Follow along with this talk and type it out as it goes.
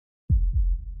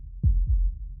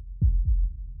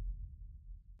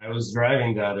I was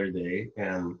driving the other day,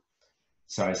 and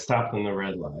so I stopped in the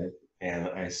red light, and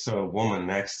I saw a woman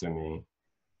next to me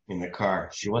in the car.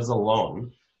 She was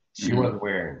alone. She was Hmm.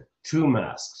 wearing two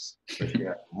masks. So she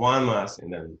had one mask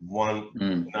and then one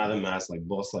Mm. another mask, like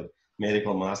both like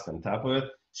medical mask on top of it.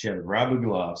 She had rubber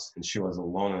gloves, and she was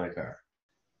alone in the car.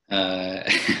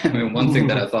 I mean, one thing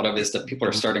that I thought of is that people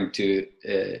are starting to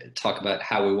talk about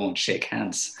how we won't shake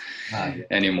hands Ah, yeah.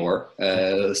 anymore.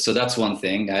 So that's one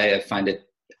thing. I find it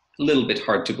a little bit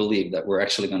hard to believe that we're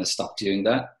actually going to stop doing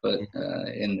that, but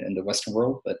in the Western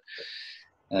world. But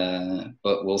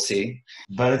we'll see.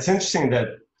 But it's interesting that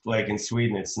like in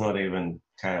Sweden, it's not even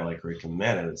kind of like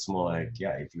recommended. It's more like,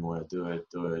 yeah, if you want to do it,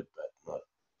 but not.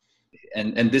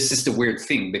 And this is the weird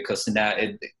thing because now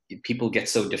people get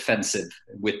so defensive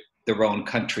with their own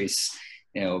countries,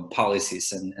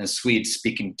 policies, and Swedes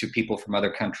speaking to people from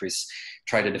other countries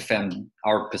try to defend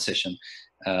our position,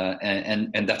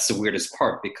 and that's the weirdest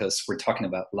part because we're talking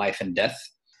about life and death.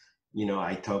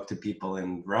 I talk to people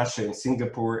in Russia and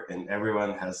Singapore, and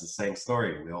everyone has the same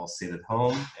story. We all sit at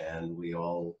home and we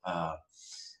all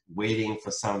waiting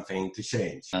for something to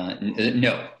change.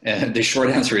 No, the short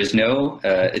answer is no.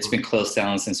 It's been closed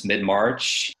down since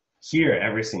mid-March. Here,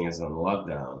 everything is on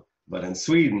lockdown, but in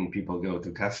Sweden, people go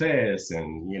to cafes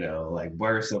and like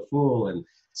bars are full, and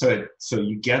so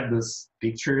you get this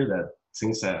picture that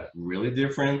things are really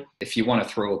different. If you want to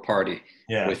throw a party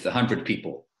Yeah, with 100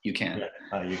 people, you can.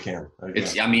 yeah, you can. Okay.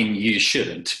 It's, I mean, you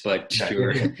shouldn't, but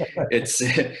it's,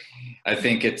 I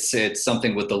think it's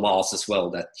something with the laws as well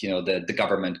that, the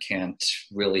government can't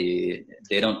really,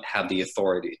 they don't have the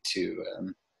authority to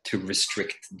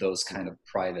restrict those kind of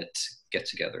private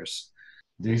get-togethers.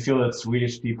 Do you feel that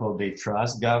Swedish people they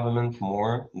trust government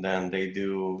more than they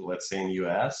do, let's say, in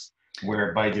US,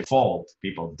 where by default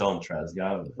people don't trust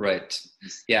government? Right.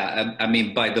 Yeah. I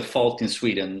mean, by default in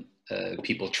Sweden,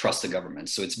 people trust the government.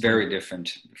 So it's very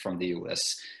different from the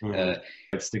US. Mm-hmm.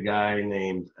 It's the guy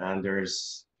named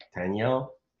Anders Tenyo.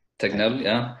 Tegnell,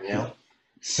 yeah. Yeah.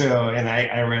 So, and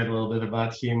I read a little bit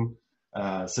about him.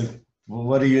 So,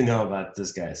 what do you know about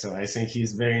this guy? So, I think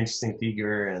he's a very interesting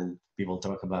figure, and people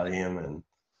talk about him. And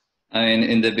I mean,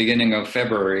 in the beginning of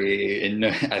February,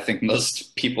 I think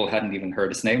most people hadn't even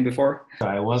heard his name before.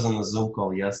 I was on a Zoom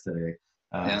call yesterday.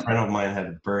 A Yeah. friend of mine had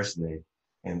a birthday,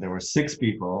 and there were six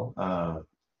people,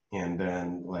 and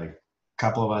then like a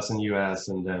couple of us in US,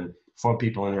 and then four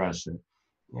people in Russia.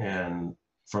 And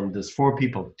from these four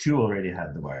people, two already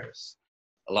had the virus.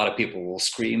 A lot of people will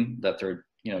scream that they're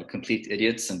complete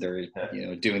idiots and they're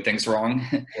doing things wrong,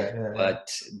 Yeah, yeah, yeah.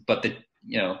 but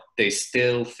they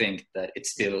still think that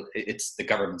it's the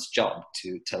government's job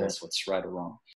to tell Yeah. us what's right or wrong.